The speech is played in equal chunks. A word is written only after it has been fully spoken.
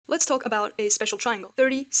let's talk about a special triangle,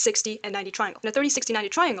 30, 60, and 90 triangle. In a 30, 60, 90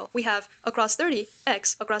 triangle, we have across 30,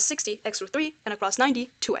 x, across 60, x root 3, and across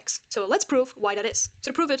 90, 2x. So let's prove why that is.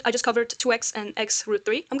 So to prove it, I just covered 2x and x root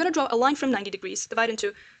 3. I'm going to draw a line from 90 degrees, divide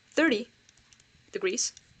into 30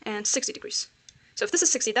 degrees and 60 degrees. So if this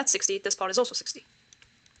is 60, that's 60, this part is also 60.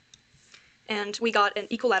 And we got an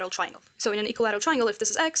equilateral triangle. So in an equilateral triangle, if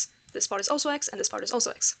this is x, this part is also x, and this part is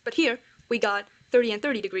also x. But here, we got 30 and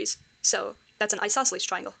 30 degrees, so that's an isosceles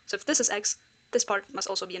triangle. So if this is x, this part must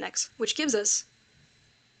also be an x, which gives us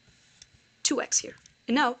 2x here.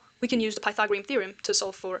 And now, we can use the Pythagorean theorem to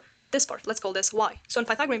solve for this part. Let's call this y. So in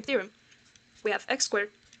Pythagorean theorem, we have x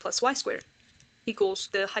squared plus y squared equals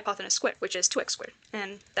the hypotenuse squared, which is 2x squared.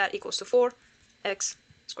 And that equals to 4x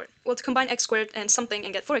squared. Well, to combine x squared and something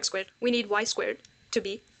and get 4x squared, we need y squared to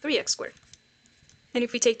be 3x squared. And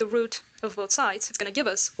if we take the root of both sides, it's going to give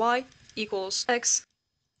us y equals x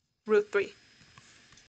root 3.